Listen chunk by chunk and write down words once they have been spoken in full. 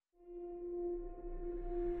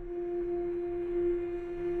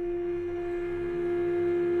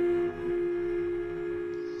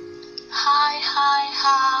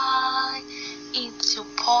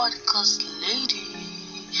First Lady.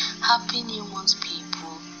 Happy New Month,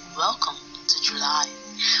 people. Welcome to July.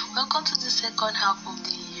 Welcome to the second half of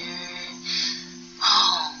the year.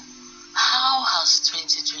 Oh, how has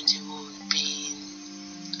 2021 been?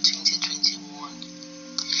 2021.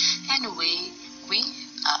 Anyway, we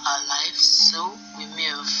are alive, so we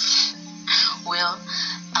move. Well,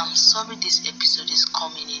 I'm sorry this episode is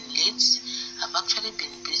coming in late. I've actually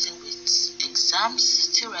been busy with exams,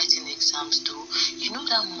 still writing exams though. You know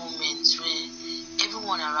that moment where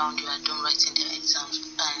everyone around you are done writing their exams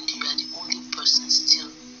and you are the only person still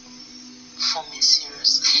forming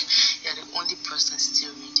serious. You're the only person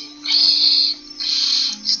still reading.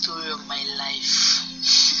 Story of my life.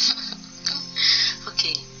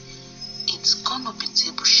 Okay, it's gonna be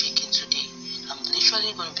table shaking today. I'm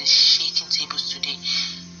literally gonna be shaking tables today.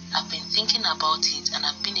 I've been thinking about it and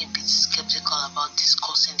I've been a bit skeptical about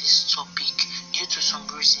discussing this topic due to some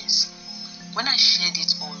reasons. When I shared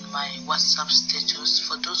it on my WhatsApp status,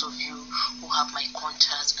 for those of you who have my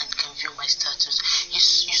contacts and can view my status,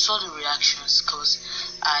 you saw the reactions because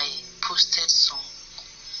I posted some.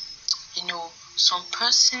 Some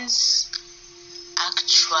persons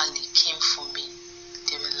actually came for me.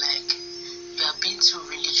 They were like, "You are being too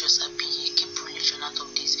religious, Abi. Keep religion out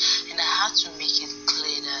of this." And I had to make it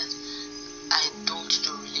clear that I don't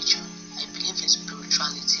do religion. I believe in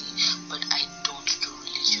spirituality, but I don't do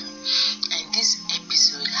religion. And this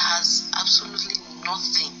episode has absolutely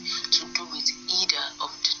nothing to do with either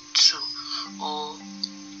of the two. Or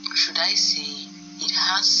should I say, it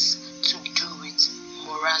has to do with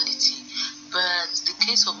morality. But the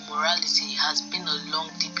case of morality has been a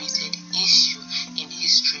long debated issue in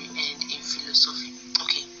history and in philosophy.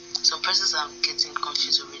 Okay, some persons are getting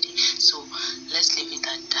confused already, so let's leave it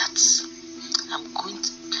at that.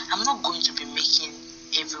 I'm not going to be making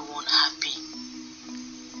everyone happy,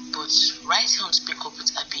 but right here on Speak Up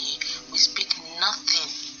with Abi, we speak nothing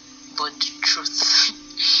but the truth.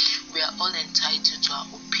 We are all entitled to our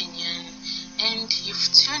opinion, and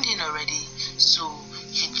you've tuned in already, so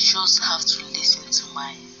you just have to listen to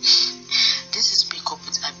mine. This is Speak Up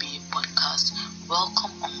with Abi podcast.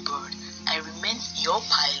 Welcome on board. I remain your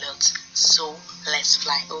pilot, so let's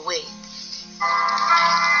fly away.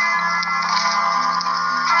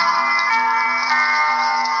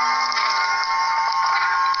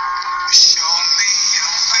 Show me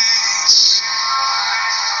your face.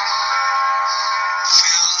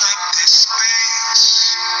 Fill up this space.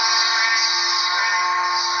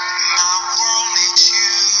 My world needs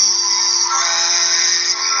you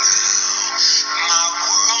right now. My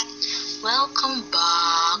world. Welcome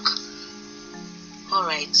back.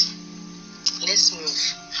 Alright, let's move.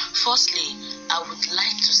 Firstly, I would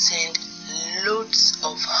like to send loads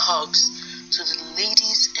of hugs to the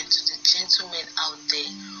ladies and to the gentlemen out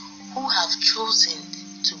there who have chosen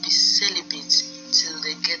to be celibate till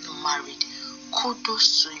they get married.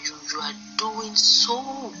 Kudos to you. You are doing so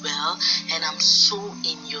well and I'm so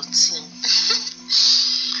in your team.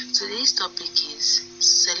 Today's topic is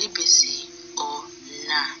celibacy or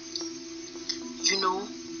nah.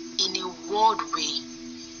 In a world way,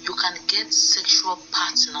 you can get sexual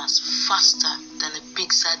partners faster than a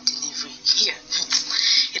pizza delivery. Here,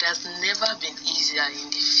 it has never been easier in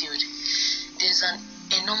the field. There's an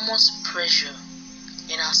enormous pressure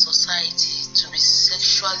in our society to be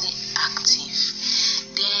sexually active.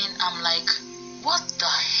 Then I'm like, what the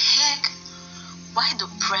heck? Why the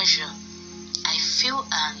pressure? I feel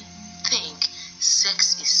and think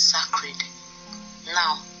sex is sacred.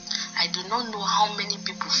 Now, I do not know how many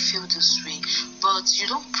people feel this way, but you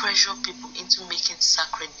don't pressure people into making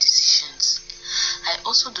sacred decisions. I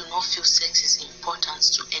also do not feel sex is important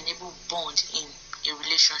to enable bond in a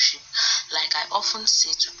relationship. Like I often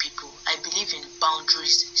say to people, I believe in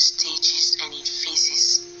boundaries, stages, and in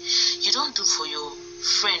phases. You don't do for your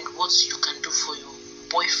friend what you can do for your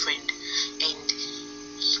boyfriend, and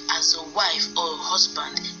as a wife or a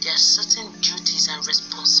husband, there are certain duties and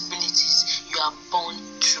responsibilities you are born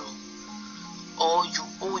through, or you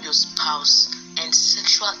owe your spouse, and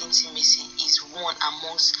sexual intimacy is one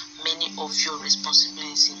amongst many of your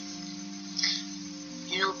responsibilities.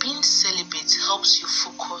 Being celibate helps you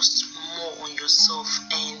focus more on yourself,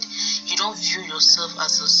 and you don't view yourself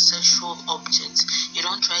as a sexual object. You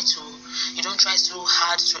don't try so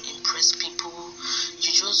hard to impress people.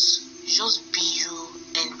 You just be you,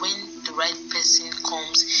 and when the right person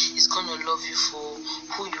comes, he's gonna love you for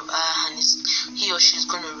who you are, and he or she is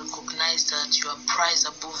gonna recognize that you are prized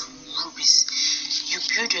above rubies. You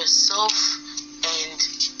build yourself and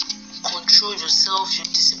control yourself, you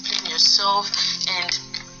discipline yourself, and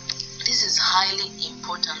this is highly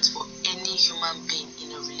important for any human being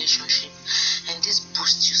in a relationship. And and this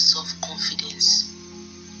boosts your self-confidence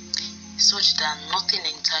such that nothing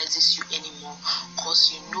entices you anymore,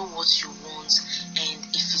 because you know what you want, and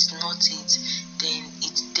if it's not it, then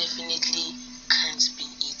it definitely can't be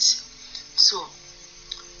it. So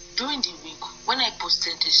during the week, when I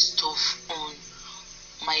posted this stuff on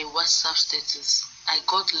my WhatsApp status, I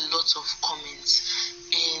got lots of comments,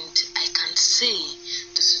 and I can say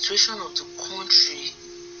the situation of the country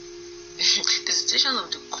the situation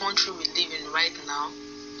of the country we live in right now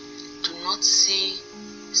do not see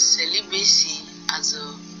celibacy as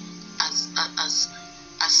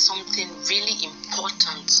something really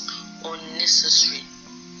important or necessary,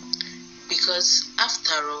 because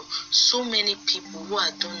after all, so many people who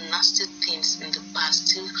have done nasty things in the past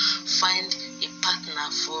still find a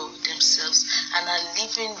partner for themselves and are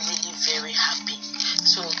living really very happy.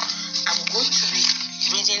 So I'm going to be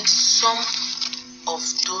reading some of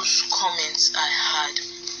those comments I had.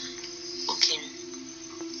 Okay,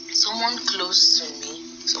 someone close to me,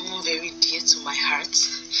 someone very dear to my heart,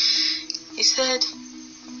 he said,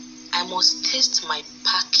 I must taste my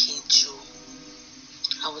package.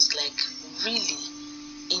 I was like, really?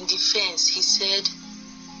 In defense, he said,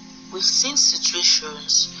 we've seen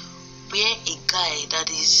situations where a guy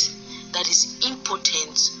that is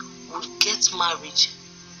impotent would get married.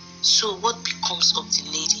 So what becomes of the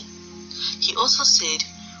lady? He also said,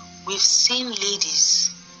 we've seen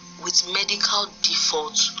ladies with medical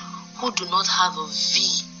defaults who do not have a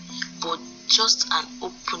V but just an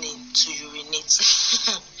opening to urinate.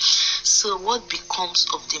 So what becomes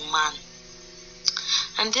of the man?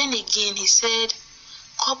 And then again he said,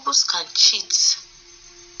 couples can cheat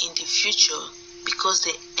in the future because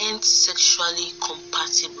they aren't sexually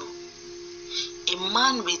compatible. A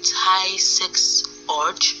man with high sex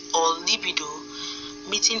urge or libido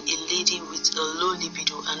meeting a lady with a low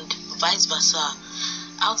libido and vice versa,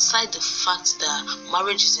 outside the fact that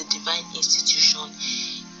marriage is a divine institution,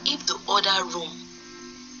 if the other room,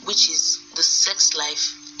 which is the sex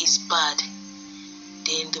life, is bad,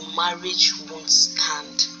 then the marriage won't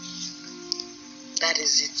stand. That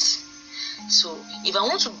is it. So if I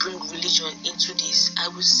want to bring religion into this, I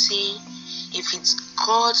would say if it's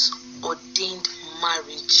God's ordained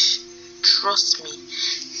marriage, trust me,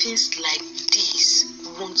 things like this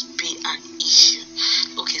won't be an issue.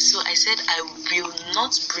 Okay, so I said I will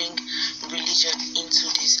not bring religion into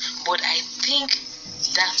this, but I think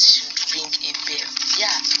that should ring a bell.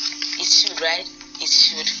 Yeah, it should, right? It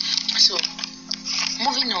should. So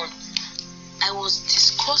moving on, I was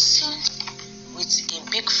discussing with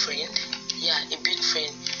a big friend,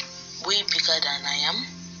 way bigger than I am,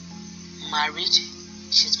 married.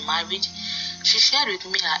 She's married. She shared with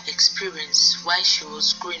me her experience while she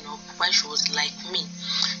was growing up, while she was like me.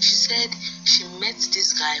 She said she met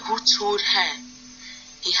this guy who told her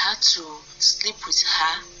he had to sleep with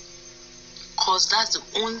her because that's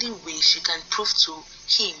the only way she can prove to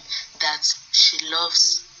him that she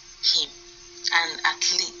loves him. And at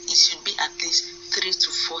least it should be at least 3 to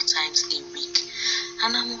 4 times a week.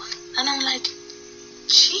 And I'm like,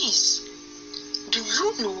 jeez, do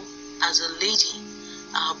you know, as a lady,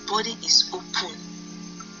 our body is open.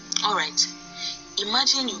 Alright,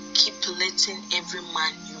 imagine you keep letting every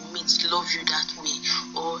man you meet love you that way,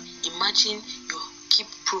 or imagine you keep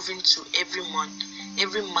proving to every man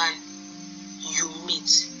you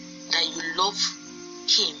meet that you love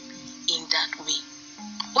him in that way.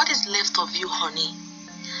 What is left of you, honey?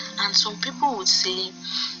 And some people would say,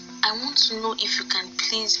 I want to know if you can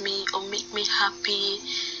please me or make me happy,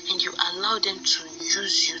 and you allow them to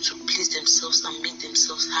use you to please themselves and make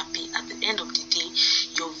themselves happy. At the end of the day,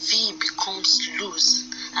 your V becomes loose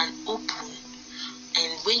and open,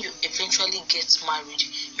 and when you eventually get married,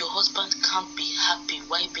 your husband can't be happy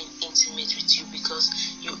while being intimate with you because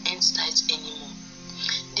you ain't tight anymore.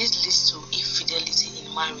 This leads to infidelity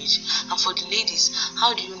in marriage. And for the ladies,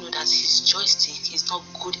 how do you know that his joystick is not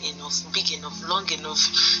good enough, big enough, long enough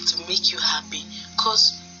to make you happy?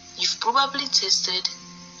 Because you've probably tested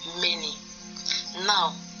many.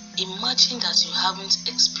 Now, imagine that you haven't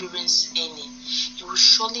experienced any. You will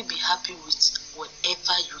surely be happy with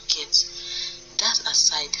whatever you get. That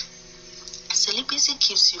aside, celibacy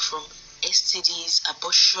keeps you from STDs,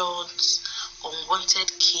 abortions,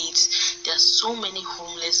 unwanted kids. There are so many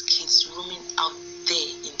homeless kids roaming out there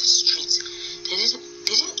in the streets. They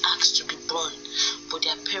didn't ask to be born, but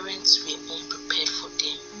their parents were unprepared for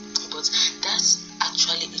them. But that's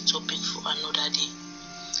actually a topic for another day.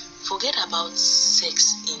 Forget about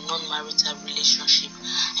sex in non-marital relationship.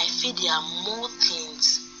 I feel there are more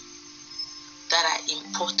things that are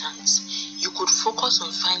important. You could focus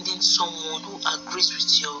on finding someone who agrees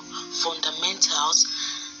with your fundamentals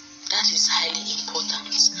That is highly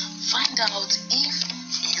important. Find out if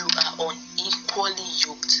you are unequally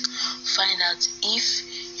yoked. Find out if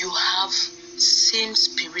you have same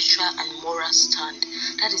spiritual and moral stand.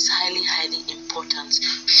 That is highly important.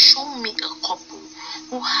 Show me a couple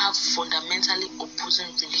who have fundamentally opposing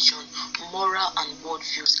religion, moral and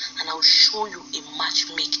worldviews, and I will show you a match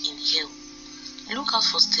make in hell. Look out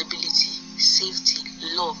for stability, safety,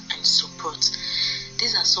 love, and support.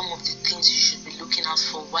 These are some of the things you should be looking out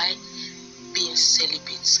for while being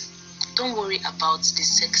celibate. Don't worry about the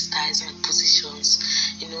sex styles and positions.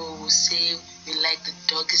 We'll say we like the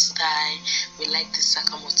doggy style, we like the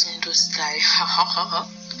Sakamotundo style.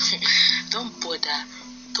 Don't bother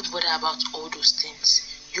about all those things.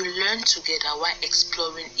 You learn together while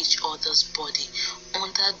exploring each other's body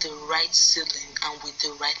under the right ceiling and with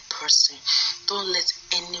the right person. Don't let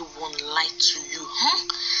anyone lie to you.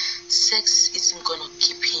 Sex isn't gonna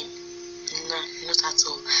keep him. No, not at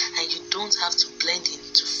all. And you don't have to blend in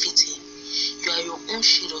to fit in. You are your own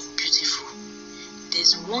shade of beautiful.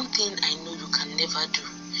 There's one thing I know you can never do.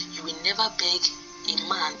 You will never beg a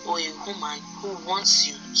man or a woman who wants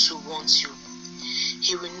you to want you.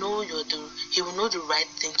 He will know the right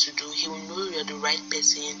thing to do. He will know you're the right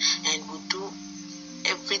person and will do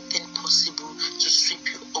everything possible to sweep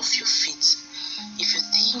you off your feet. If you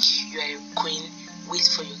think you are a queen, wait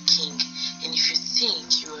for your king. And if you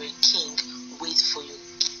think you are a king, wait for your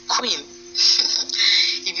queen.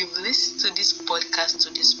 If you've listened to this podcast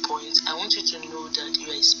to this point, I want you to know that you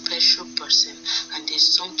are a special person and there's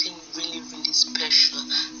something really special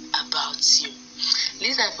about you.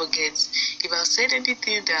 Lest I forget, if I've said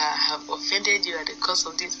anything that have offended you at the course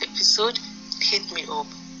of this episode, hit me up.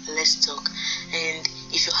 Let's talk. And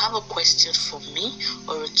if you have a question for me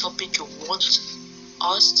or a topic you want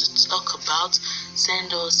us to talk about,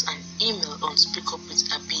 send us an email on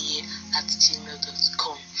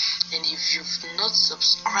speakupwithabiye@gmail.com. And if you've not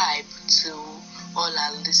subscribed to all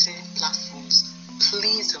our listening platforms,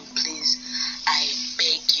 please I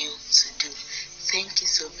beg you to do. Thank you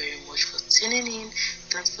so very much for tuning in.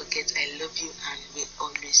 Don't forget I love you and will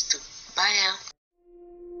always do. Bye.